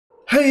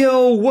Hey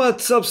yo,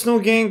 what's up Snow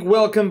Gang?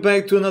 Welcome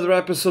back to another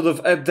episode of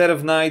At Dead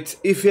of Night.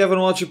 If you haven't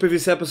watched the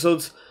previous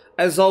episodes,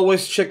 as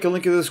always check the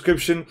link in the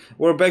description.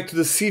 We're back to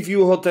the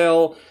Seaview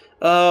Hotel.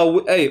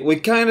 We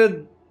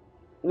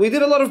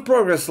did a lot of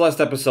progress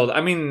last episode.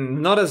 I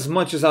mean, not as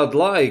much as I'd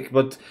like,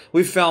 but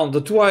we found the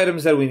two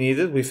items that we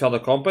needed. We found a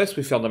compass,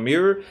 we found a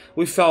mirror,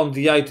 we found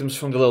the items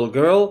from the little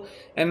girl,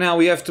 and now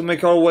we have to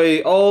make our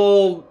way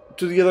all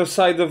to the other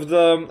side of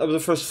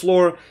the first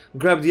floor,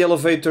 grab the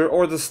elevator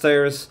or the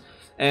stairs,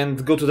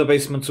 and go to the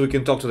basement so we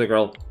can talk to the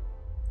girl.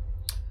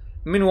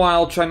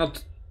 Meanwhile, try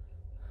not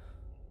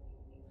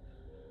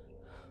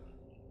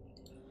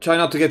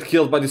to get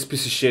killed by this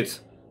piece of shit.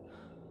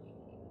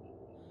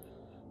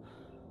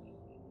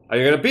 Are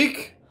you gonna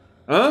peek?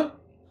 Huh?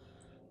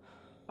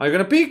 Are you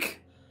gonna peek?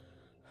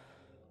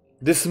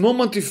 This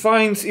moment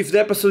defines if the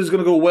episode is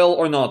gonna go well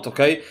or not,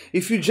 okay?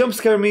 If you jump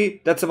scare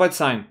me, that's a bad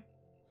sign.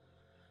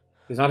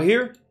 He's not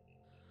here?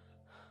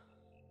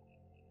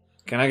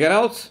 Can I get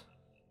out?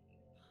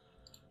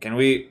 Can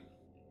we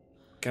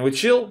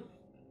chill?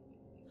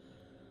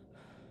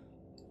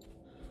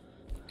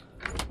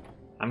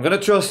 I'm gonna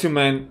trust you,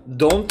 man.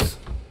 Don't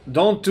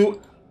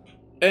do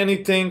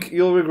anything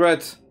you'll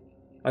regret.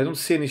 I don't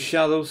see any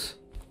shadows.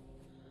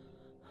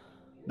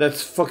 That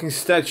fucking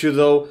statue,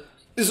 though,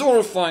 is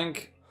horrifying.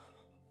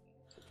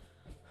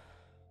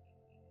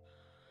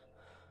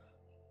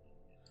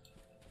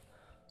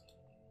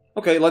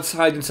 Okay, let's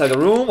hide inside the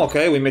room.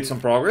 Okay, we made some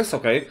progress.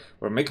 Okay,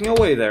 we're making our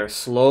way there.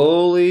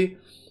 Slowly.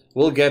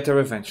 We'll get there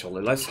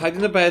eventually. Let's hide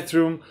in the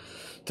bathroom.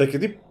 Take a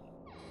deep...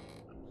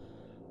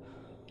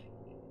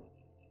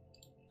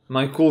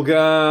 My cool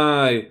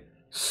guy.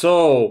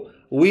 So,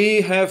 we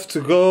have to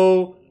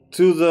go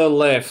to the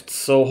left.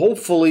 So,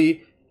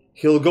 hopefully,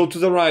 he'll go to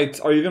the right.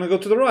 Are you gonna go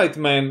to the right,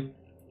 man?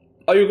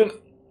 Are you gonna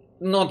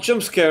not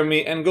jump scare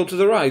me and go to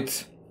the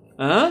right?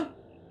 Huh?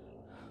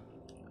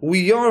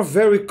 We are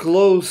very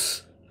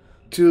close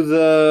to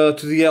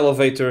the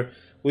elevator.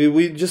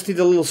 We just need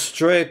a little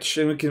stretch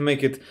and we can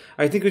make it.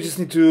 I think we just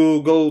need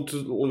to go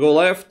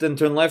left, then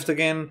turn left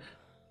again,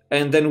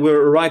 and then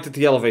we're right at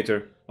the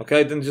elevator.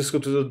 Okay, then just go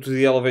to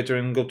the elevator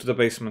and go to the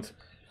basement.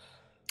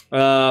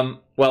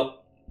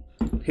 Well,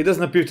 he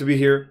doesn't appear to be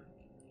here,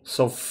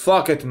 so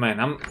fuck it,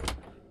 man.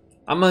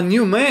 I'm a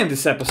new man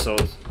this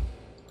episode.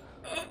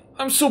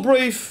 I'm so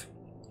brave.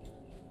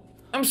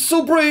 I'm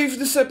so brave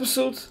this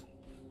episode.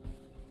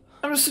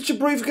 I'm such a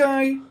brave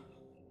guy.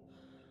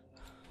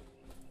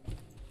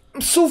 I'm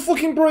so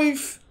fucking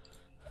brave!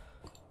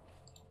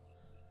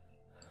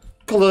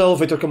 Call the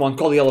elevator, come on,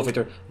 call the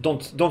elevator.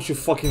 Don't you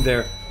fucking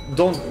dare.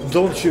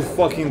 Don't you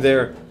fucking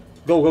dare.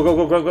 Go,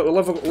 level,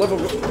 go.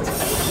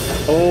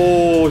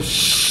 Oh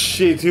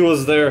shit, he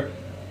was there.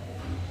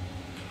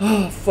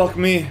 Oh, fuck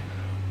me.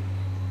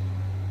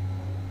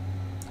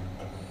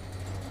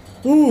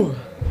 Ooh.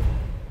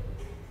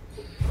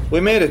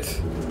 We made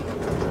it.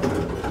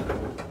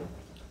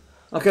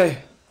 Okay.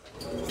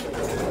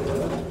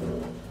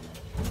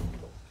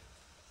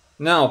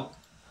 Now.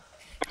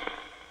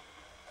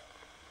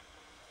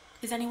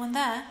 Is anyone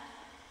there?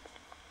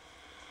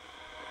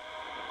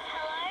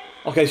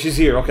 Hello? Okay, she's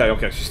here.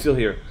 Okay, she's still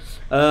here.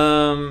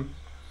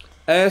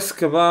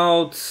 Ask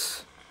about...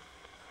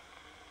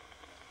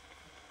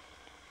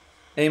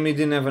 Amy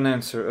didn't have an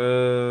answer.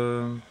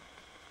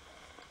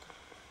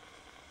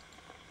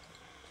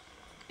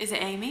 Is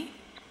it Amy?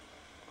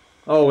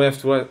 Oh, we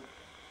have to wait.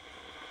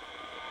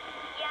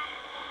 Yes,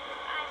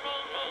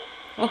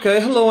 I'm Amy.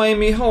 Okay, hello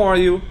Amy, how are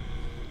you?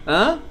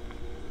 Huh?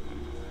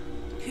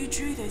 Who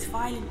drew those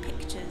violent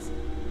pictures?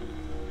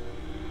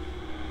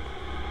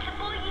 The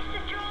boy used to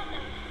draw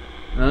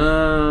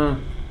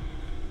them.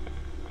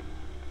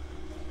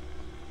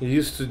 You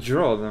used to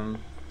draw them.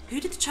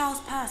 Who did the child's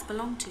purse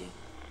belong to?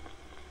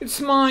 It's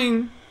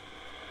mine.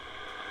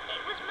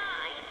 It was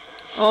mine.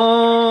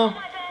 Oh. It was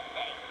my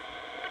birthday,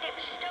 but it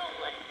was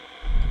stolen.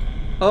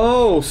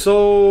 Oh,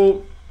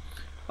 so...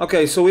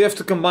 Okay, so we have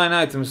to combine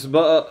items,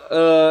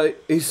 but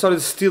he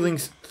started stealing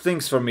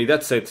things from me,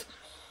 that's it.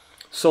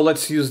 So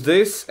let's use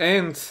this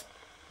and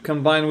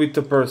combine with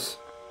the purse.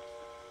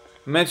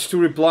 Match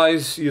two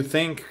replies you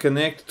think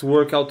connect to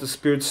work out the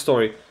spirit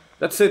story.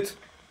 That's it.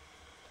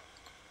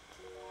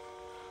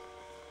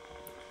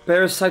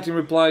 Pair item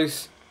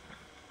replies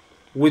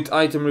with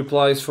item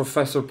replies for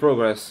faster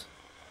progress.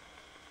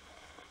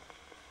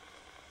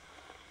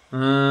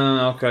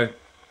 Okay.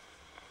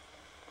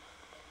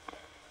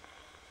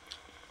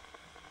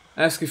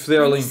 Ask if they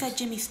are You linked. said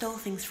Jimmy stole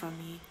things from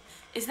you.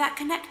 Is that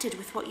connected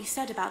with what you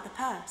said about the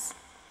purse?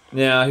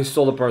 Yeah, he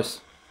stole the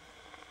purse.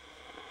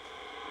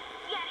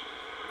 Yes,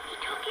 he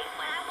took it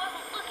when I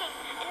wasn't looking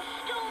and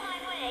stole my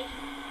money.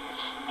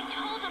 I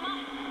told him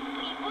off,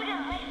 but he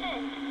wouldn't listen.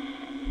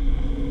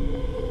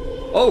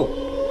 Oh!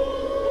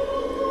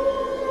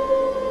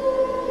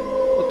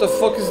 What the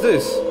fuck is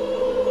this?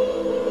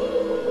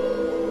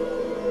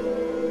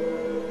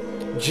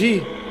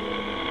 G.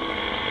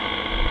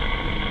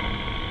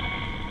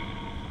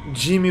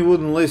 Jimmy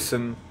wouldn't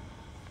listen.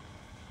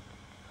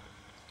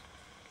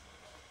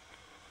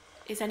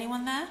 Is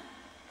anyone there?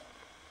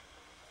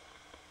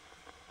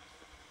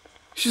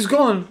 She's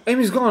gone.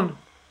 Amy's gone.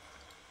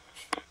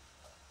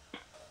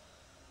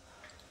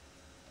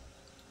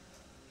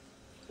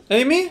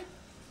 Amy?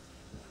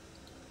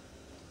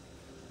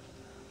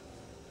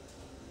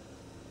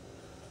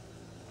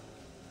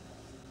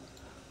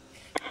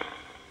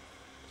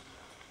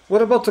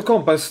 What about the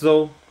compass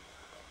though?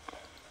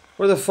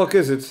 Where the fuck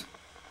is it?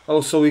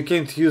 Oh, so we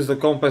can't use the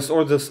compass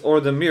or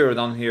the mirror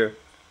down here.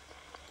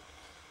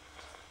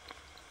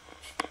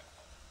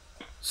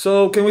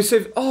 So can we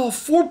save? Oh,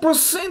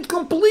 4%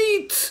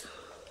 complete!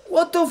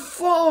 What the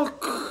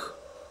fuck?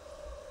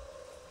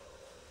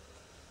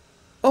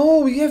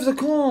 Oh, we have the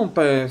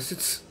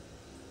compass.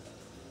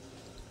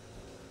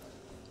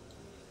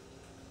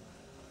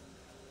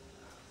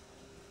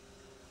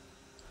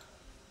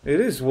 It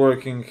is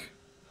working.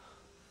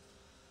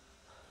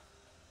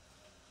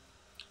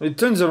 It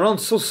turns around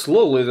so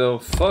slowly though,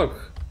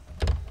 fuck.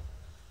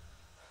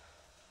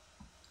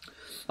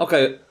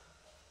 Okay.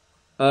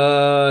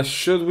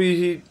 Should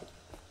we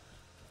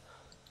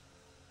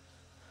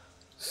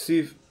see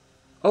if...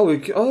 Oh,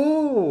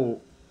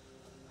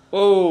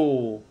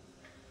 Oh!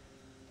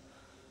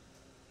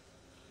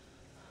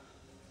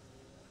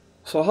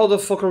 So how the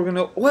fuck are we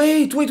gonna...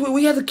 Wait,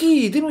 we had a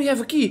key! Didn't we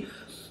have a key?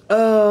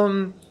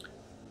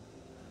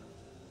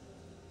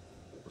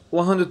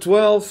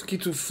 112, key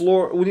to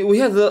floor... We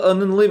had an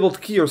unlabeled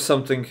key or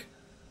something.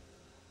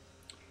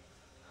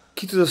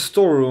 Key to the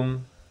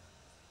storeroom.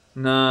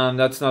 Nah,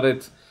 that's not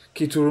it.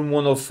 Key to room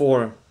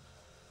 104.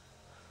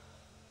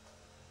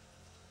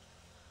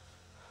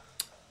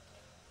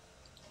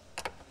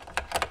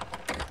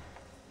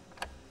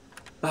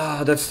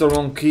 Ah, that's the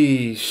wrong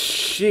key.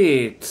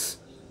 Shit.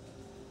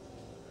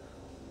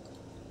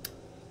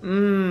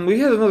 We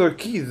had another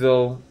key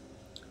though.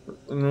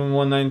 Room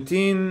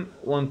 119,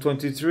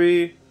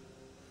 123.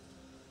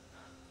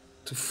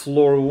 To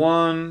floor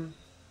 1.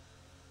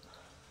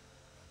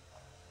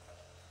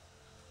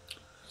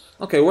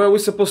 Okay, where are we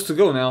supposed to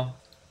go now?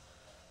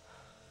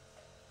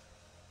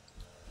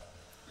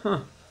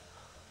 Huh.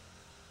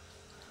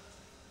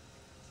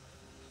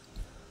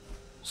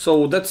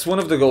 So that's one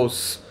of the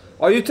ghosts.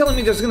 Are you telling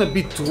me there's gonna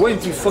be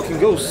 20 fucking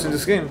ghosts in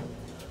this game?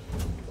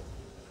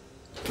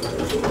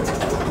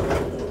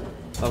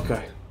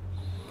 Okay.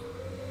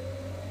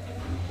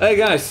 Hey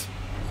guys!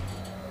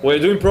 We're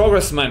doing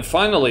progress, man,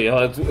 finally.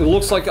 It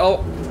looks like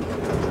our...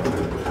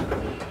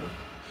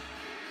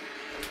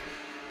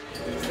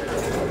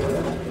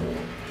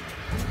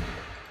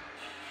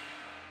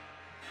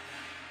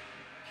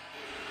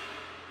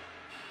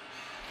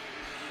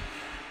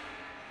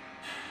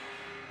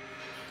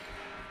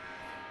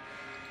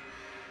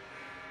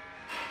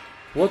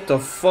 What the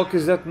fuck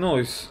is that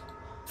noise?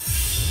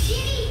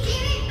 Jimmy, give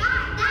it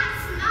back.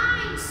 That's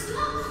mine.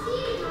 Stop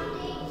stealing my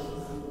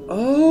things.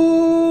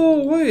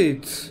 Oh,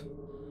 wait.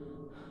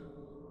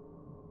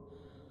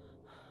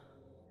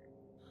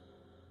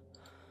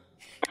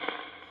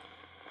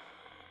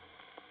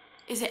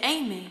 Is it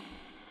Amy?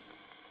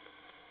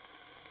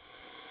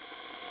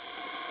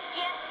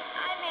 Yeah,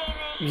 I'm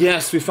Amy.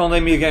 Yes, we found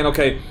Amy again,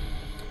 okay.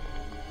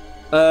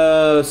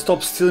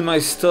 Stop stealing my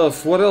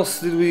stuff. What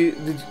else did we...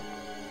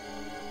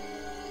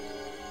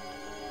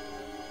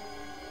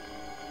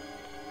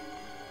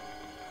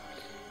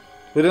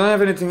 We don't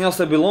have anything else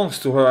that belongs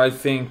to her, I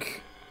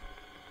think.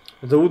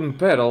 The wooden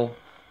pedal.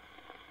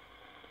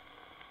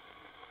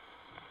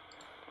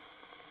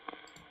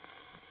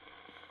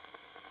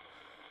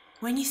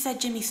 When you said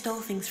Jimmy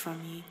stole things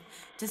from you,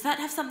 does that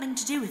have something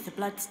to do with the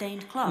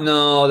blood-stained cloth?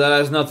 No, that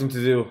has nothing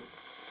to do.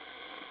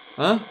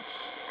 Huh?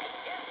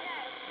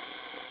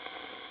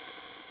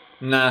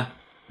 Nah.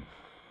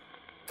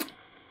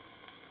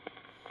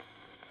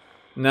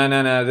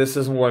 Nah, this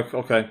doesn't work,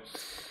 okay.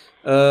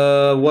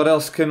 What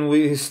else can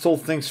we... He stole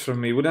things from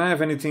me. We don't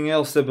have anything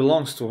else that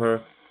belongs to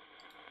her.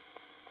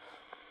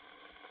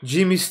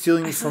 Jimmy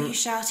stealing I saw from... you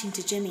shouting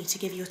to Jimmy to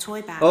give your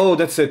toy back. Oh,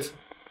 that's it.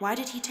 Why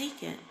did he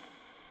take it?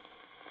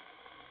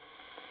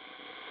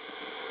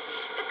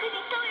 Because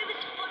he thought it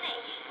was funny.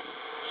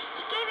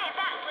 He gave it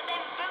back, but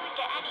then ruined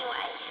it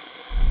anyway.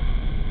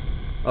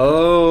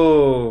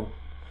 Oh.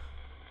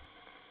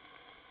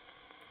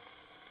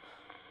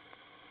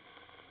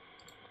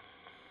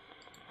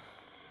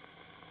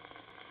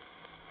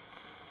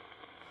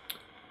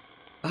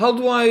 How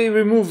do I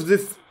remove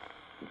these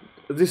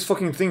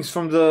fucking things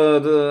from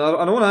the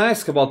I don't want to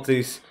ask about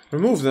these.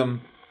 Remove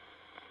them.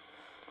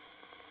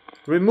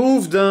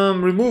 Remove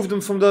them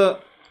from the...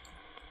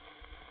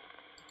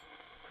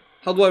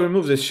 How do I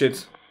remove this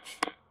shit?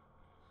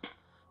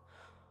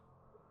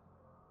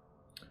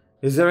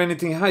 Is there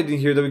anything hiding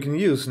here that we can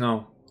use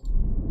now?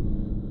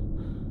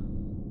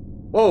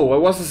 Oh, I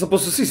wasn't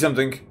supposed to see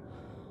something.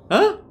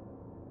 Huh?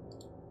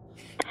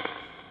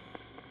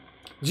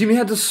 Jimmy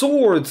had the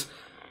sword.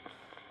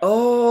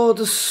 Oh,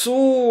 the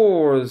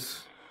sword.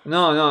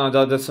 No,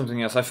 that's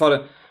something else. I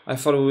thought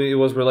it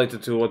was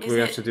related to what we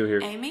have to do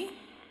here. Amy?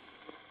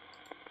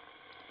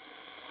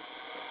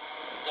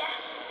 Yes,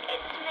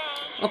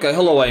 it's me. Okay,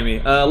 hello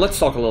Amy. Let's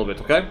talk a little bit,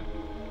 okay?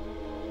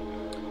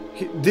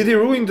 Did he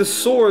ruin the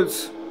sword?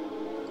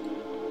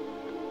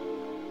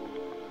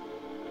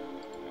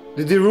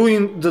 Did he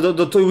ruin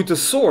the toy with the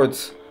sword?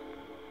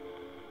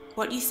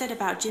 What you said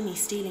about Jimmy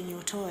stealing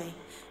your toy,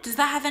 does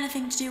that have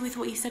anything to do with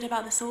what you said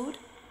about the sword?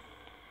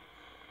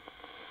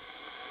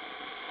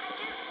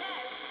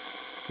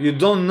 You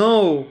don't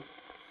know?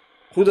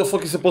 Who the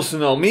fuck is supposed to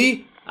know?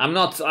 Me? I'm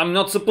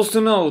not supposed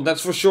to know,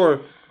 that's for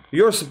sure.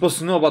 You're supposed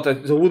to know about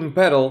the wooden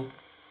pedal.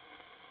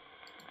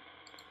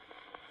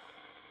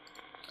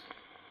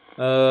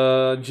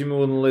 Jimmy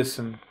wouldn't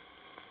listen.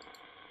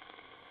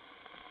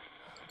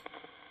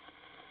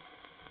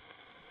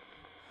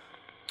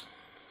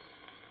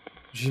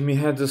 Jimmy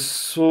had the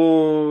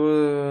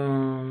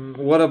sword.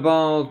 What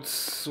about...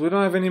 We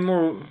don't have any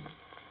more...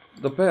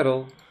 The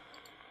pedal.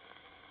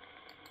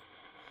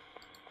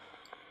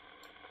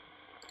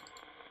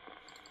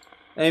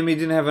 Amy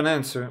didn't have an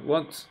answer.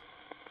 What?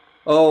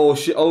 Oh,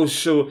 she... Oh,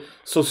 so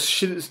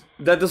she...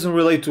 That doesn't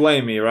relate to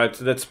Amy, right?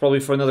 That's probably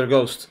for another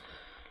ghost.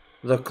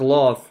 The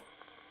cloth.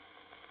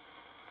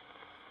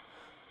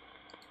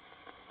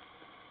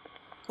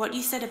 What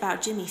you said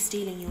about Jimmy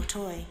stealing your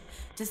toy,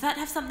 does that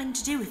have something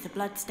to do with the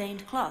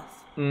blood-stained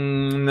cloth?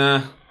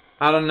 Nah.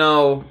 I don't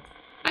know.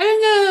 I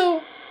don't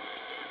know.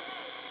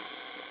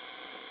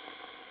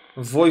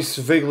 Voice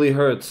vaguely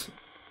hurt.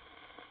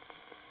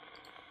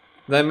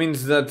 That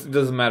means that it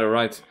doesn't matter,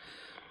 right?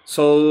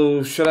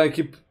 So, should I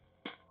keep...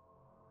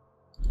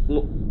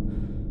 What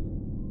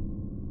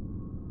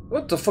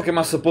the fuck am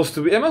I supposed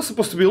to be? Am I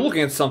supposed to be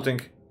looking at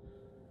something?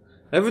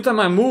 Every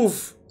time I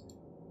move...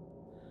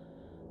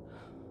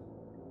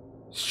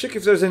 Check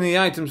if there's any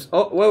items.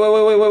 Oh,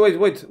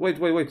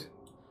 wait.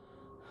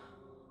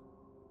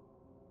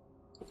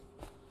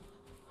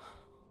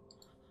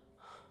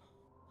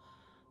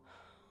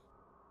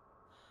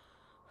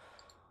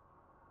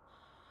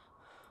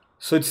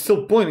 So it's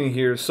still pointing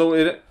here, so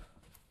it...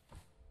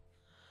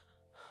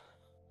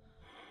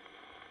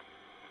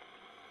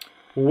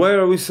 Where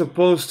are we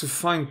supposed to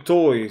find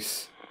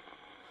toys?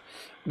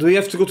 Do we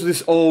have to go to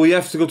this... Oh, we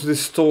have to go to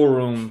this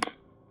storeroom.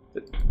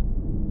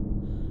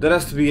 That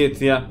has to be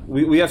it, yeah.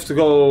 We have to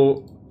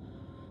go...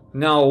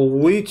 Now,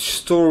 which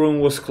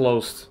storeroom was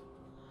closed?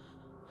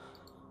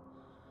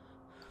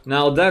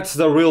 Now, that's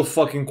the real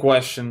fucking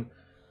question.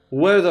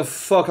 Where the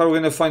fuck are we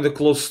gonna find the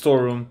closed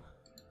storeroom?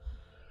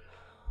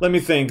 Let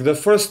me think. The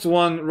first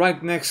one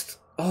right next...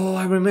 Oh,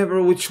 I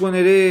remember which one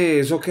it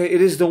is. Okay,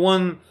 it is the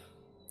one...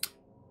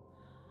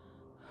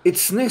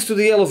 It's next to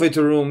the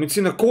elevator room. It's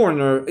in a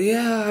corner.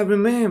 Yeah, I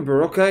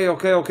remember. Okay,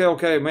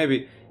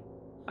 maybe.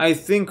 I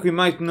think we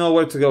might know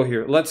where to go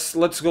here. Let's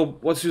go.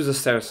 Let's use the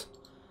stairs.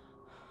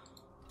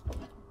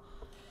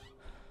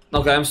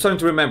 Okay, I'm starting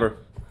to remember.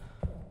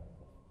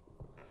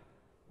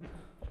 I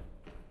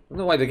don't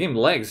know why the game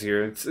lags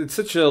here. It's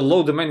such a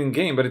low demanding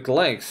game, but it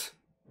lags.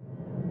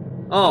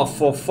 Oh,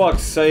 for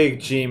fuck's sake,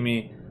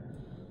 Jimmy.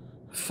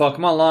 Fuck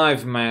my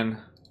life, man.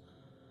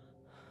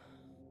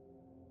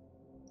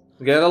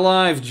 Get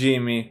alive,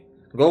 Jimmy.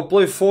 Go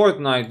play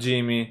Fortnite,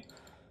 Jimmy.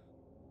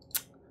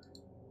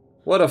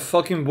 What a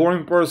fucking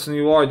boring person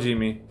you are,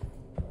 Jimmy.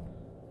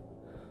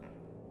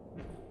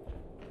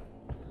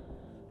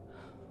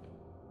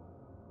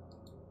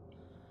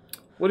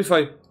 What if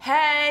I...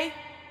 Hey!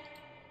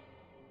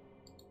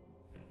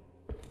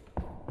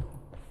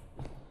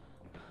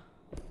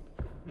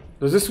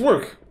 Does this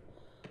work?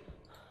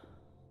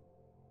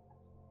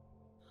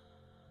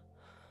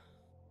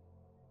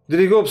 Did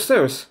he go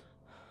upstairs?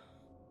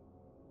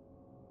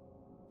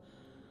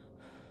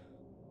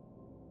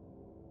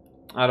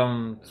 I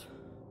don't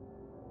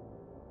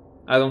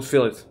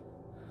feel it.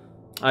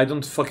 I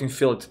don't fucking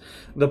feel it.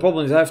 The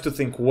problem is I have to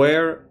think,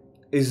 where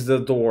is the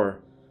door?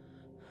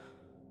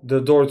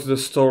 The door to the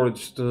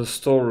storage, to the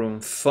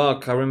storeroom.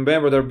 Fuck, I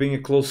remember there being a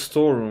closed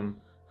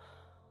storeroom.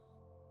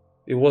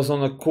 It was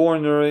on a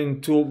corner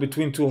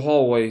between two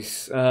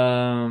hallways.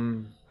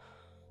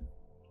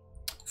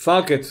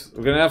 Fuck it,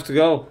 we're gonna have to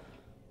go.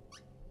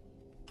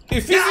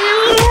 If he's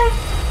here!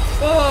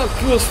 Fuck,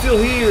 he was still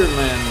here,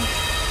 man.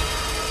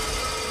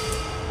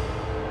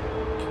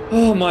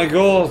 Oh my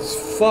god,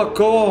 fuck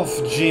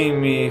off,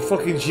 Jimmy.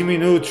 Fucking Jimmy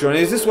Neutron.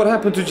 Is this what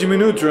happened to Jimmy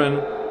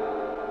Neutron?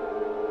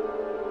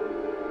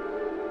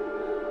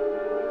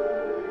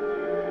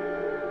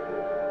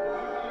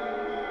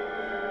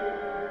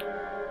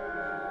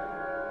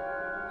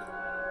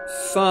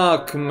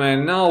 Fuck,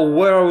 man. Now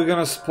where are we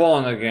gonna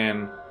spawn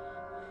again?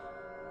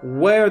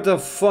 Where the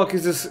fuck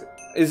is this?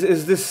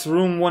 Is this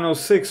room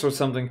 106 or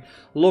something?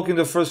 Look in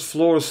the first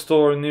floor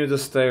store near the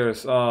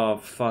stairs. Oh,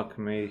 fuck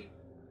me.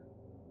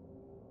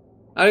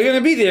 Are you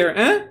gonna be there,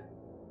 huh?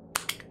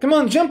 Come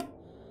on, jump!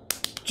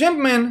 Jump,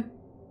 man!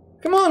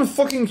 Come on,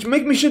 fucking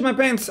make me shit my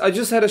pants. I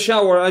just had a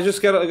shower. I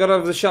just got out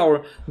of the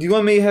shower. Do you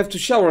want me to have to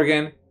shower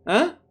again?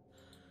 Huh?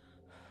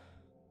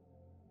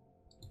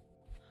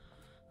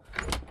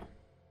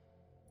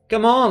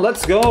 Come on,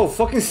 let's go.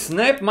 Fucking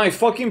snap my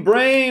fucking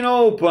brain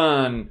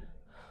open.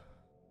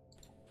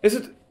 Is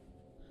it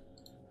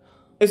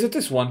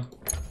this one?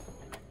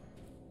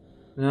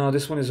 No,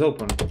 this one is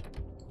open.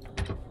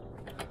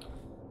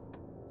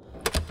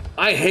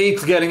 I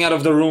hate getting out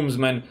of the rooms,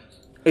 man.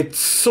 It's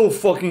so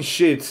fucking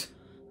shit.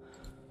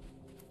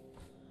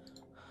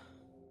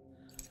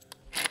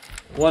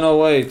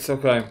 108,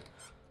 okay.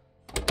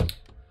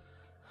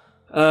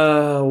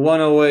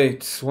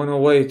 108,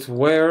 108.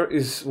 Where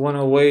is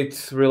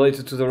 108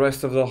 related to the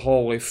rest of the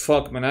hallway?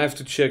 Fuck, man, I have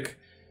to check.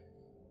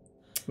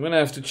 I'm gonna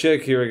have to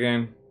check here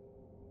again.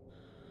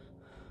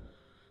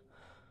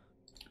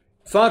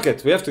 Fuck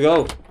it, we have to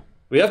go.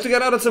 We have to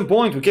get out at some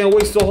point. We can't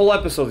waste the whole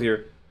episode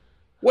here.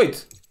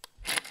 Wait.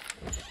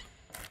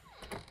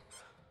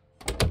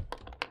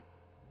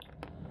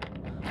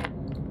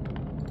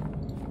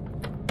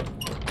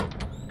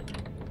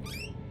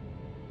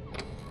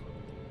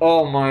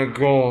 Oh my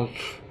god.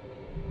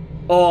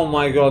 Oh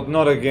my god,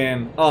 not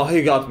again. Oh,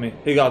 he got me.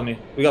 He got me.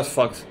 We got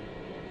fucked.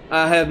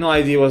 I had no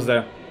idea he was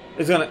there.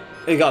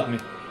 He got me.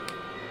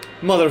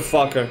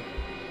 Motherfucker.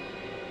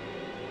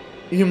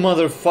 You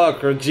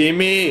motherfucker,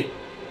 Jimmy.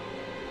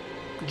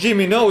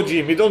 Jimmy, no,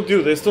 Jimmy, don't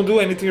do this. Don't do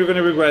anything you're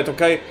gonna regret,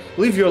 okay?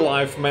 Live your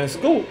life, man.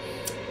 Go.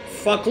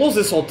 Fuck, close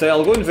this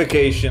hotel. Go on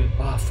vacation.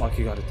 Ah, fuck,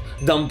 you got it.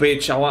 Dumb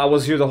bitch. I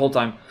was here the whole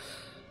time.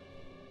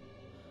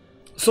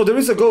 So there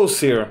is a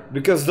ghost here,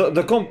 because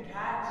the comp...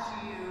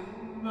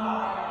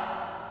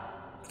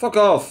 Fuck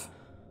off.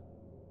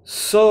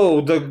 So,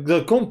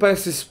 the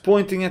compass is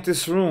pointing at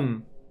this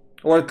room.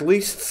 Or at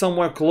least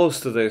somewhere close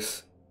to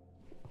this.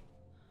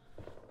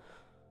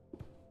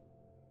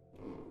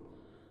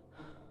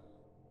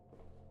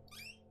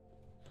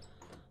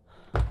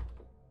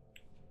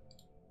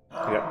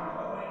 Yeah.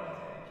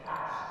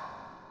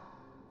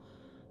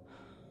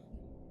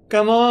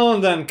 Come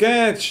on then,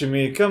 catch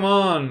me. Come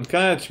on,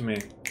 catch me.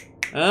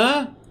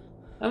 Huh?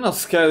 I'm not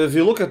scared of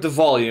you. Look at the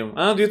volume.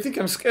 Huh? Do you think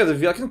I'm scared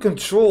of you? I can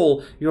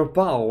control your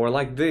power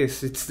like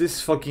this. It's this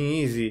fucking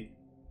easy.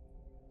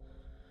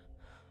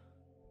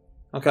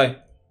 Okay.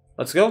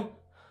 Let's go.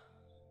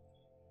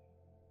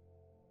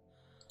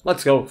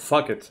 Let's go.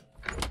 Fuck it.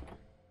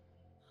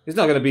 He's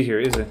not gonna be here,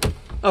 is he?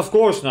 Of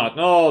course not.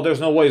 No,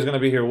 there's no way he's gonna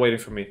be here waiting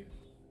for me.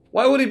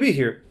 Why would he be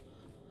here?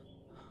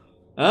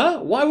 Huh?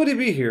 Why would he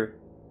be here?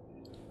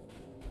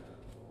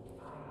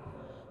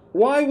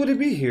 Why would he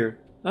be here?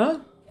 Huh?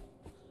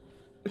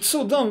 It's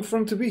so dumb for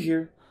him to be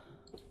here.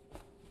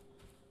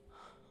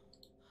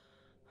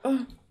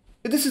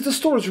 This is the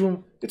storage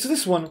room. It's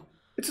this one.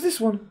 It's this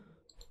one.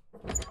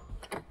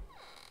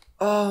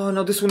 Oh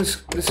no, this one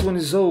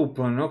is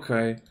open.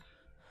 Okay.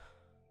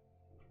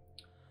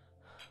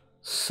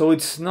 So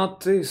it's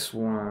not this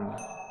one.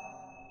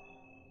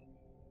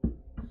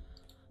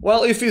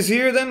 Well, if he's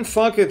here, then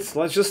fuck it.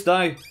 Let's just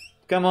die.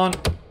 Come on.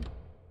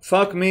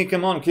 Fuck me.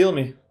 Come on, kill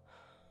me.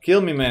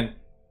 Kill me, man.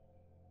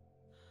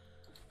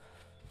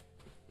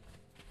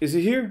 Is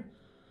he here?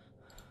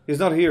 He's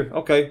not here.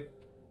 Okay.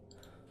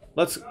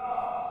 Let's...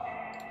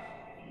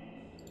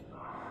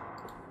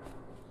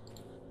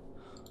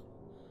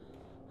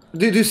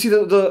 Did you see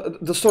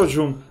the storage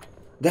room?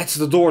 That's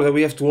the door that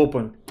we have to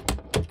open.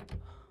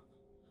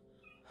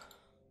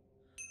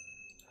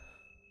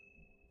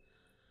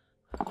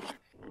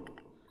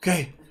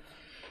 Okay.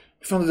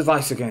 We found the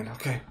device again.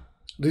 Okay.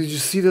 Did you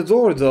see the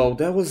door though?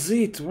 That was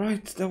it,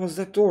 right? That was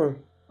that door.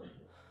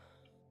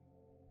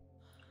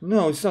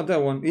 No, it's not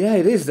that one. Yeah,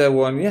 it is that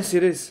one. Yes,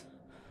 it is.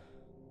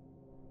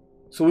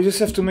 So we just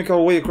have to make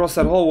our way across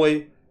that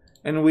hallway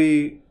and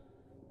we...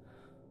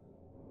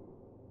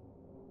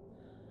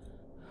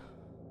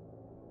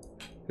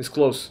 It's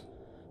close.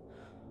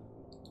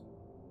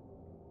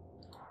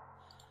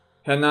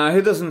 And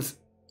he doesn't...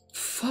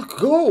 Fuck,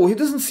 go! He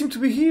doesn't seem to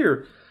be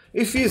here.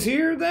 If he's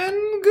here,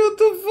 then get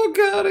the fuck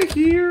out of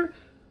here.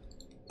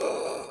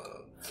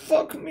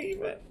 Fuck me,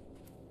 man.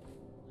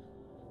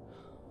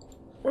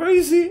 Where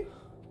is he?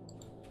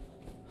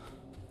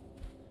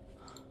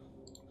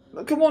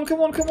 Come on,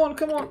 come on, come on,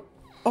 come on.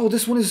 Oh,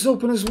 this one is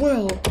open as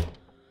well.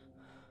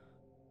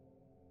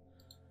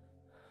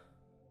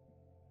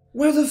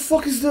 Where the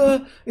fuck is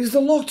the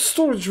locked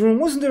storage room?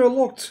 Wasn't there a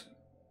locked?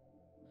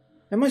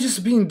 Am I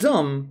just being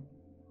dumb?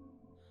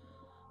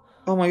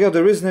 Oh my god,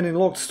 there isn't any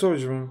locked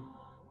storage room.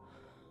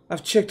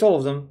 I've checked all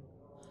of them.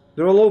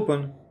 They're all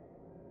open.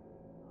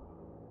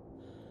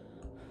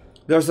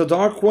 There's the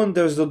dark one,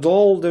 there's the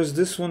doll, there's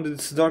this one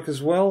that's dark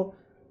as well.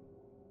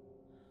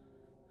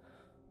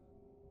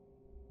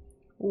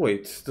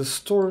 Wait, the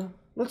store...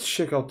 Let's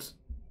check out...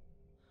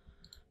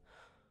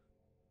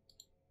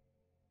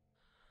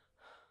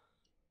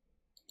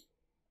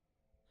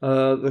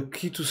 the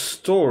key to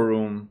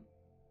storeroom.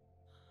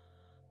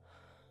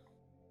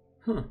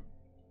 Huh.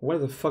 Where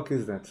the fuck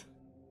is that?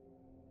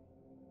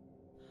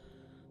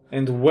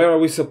 And where are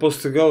we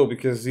supposed to go?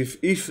 Because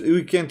if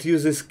we can't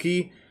use this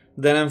key,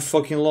 then I'm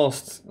fucking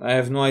lost. I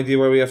have no idea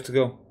where we have to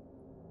go.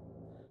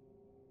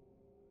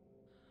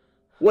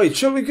 Wait,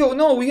 shall we go?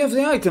 No, we have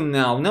the item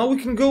now. Now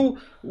we can go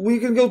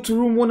to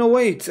room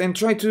 108 and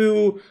try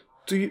to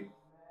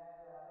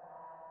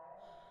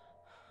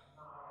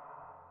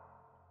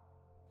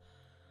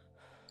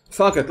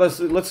Fuck it, let's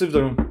leave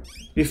the room.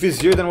 If he's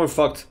here, then we're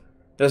fucked.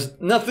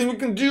 There's nothing we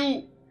can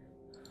do.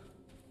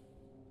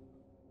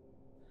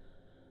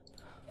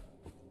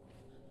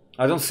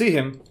 I don't see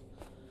him.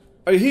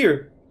 Are you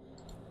here?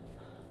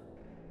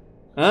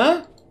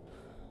 Huh?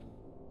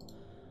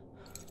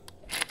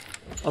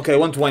 Okay,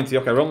 120.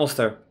 Okay, we're almost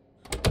there.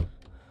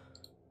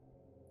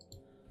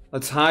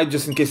 Let's hide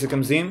just in case it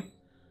comes in.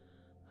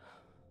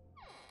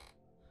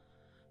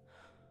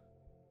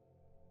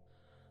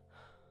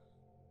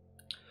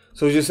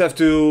 So we just have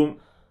to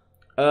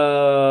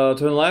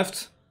turn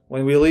left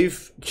when we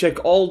leave.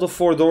 Check all the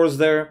 4 doors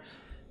there.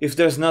 If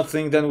there's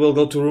nothing, then we'll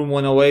go to room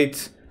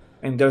 108,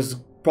 and there's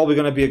probably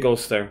gonna be a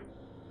ghost there.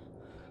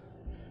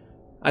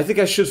 I think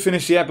I should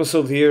finish the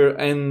episode here,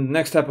 and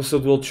next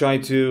episode we'll try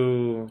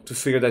to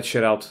figure that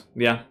shit out.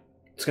 Yeah,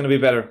 it's gonna be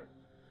better.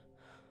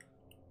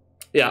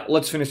 Yeah,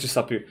 let's finish this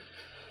up here.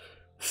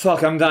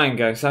 Fuck, I'm dying,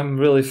 guys. I'm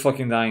really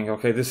fucking dying.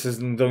 Okay, this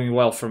isn't doing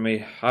well for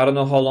me. I don't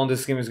know how long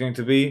this game is going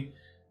to be,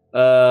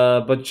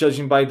 but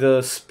judging by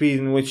the speed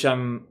in which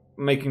I'm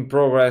making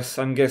progress,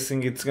 I'm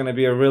guessing it's gonna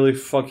be a really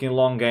fucking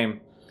long game.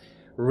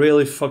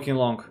 Really fucking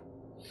long.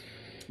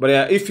 But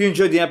yeah, if you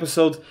enjoyed the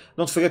episode,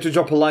 don't forget to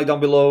drop a like down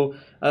below.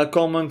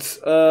 Comment,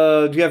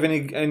 do you have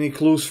any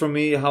clues for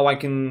me how I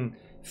can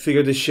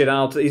figure this shit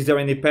out? Is there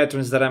any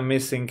patterns that I'm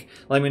missing?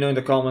 Let me know in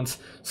the comments.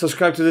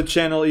 Subscribe to the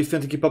channel if you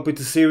want to keep up with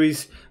the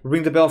series.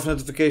 Ring the bell for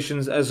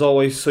notifications as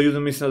always so you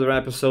don't miss another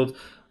episode.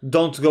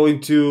 Don't go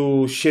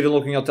into shitty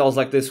looking hotels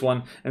like this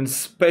one, and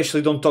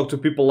especially don't talk to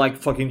people like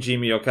fucking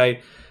Jimmy,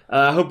 okay?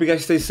 I hope you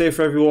guys stay safe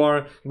wherever you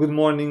are. Good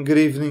morning, good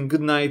evening,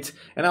 good night,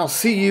 and I'll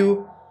see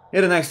you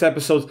in the next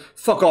episode.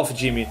 Fuck off,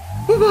 Jimmy.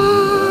 Bye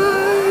bye!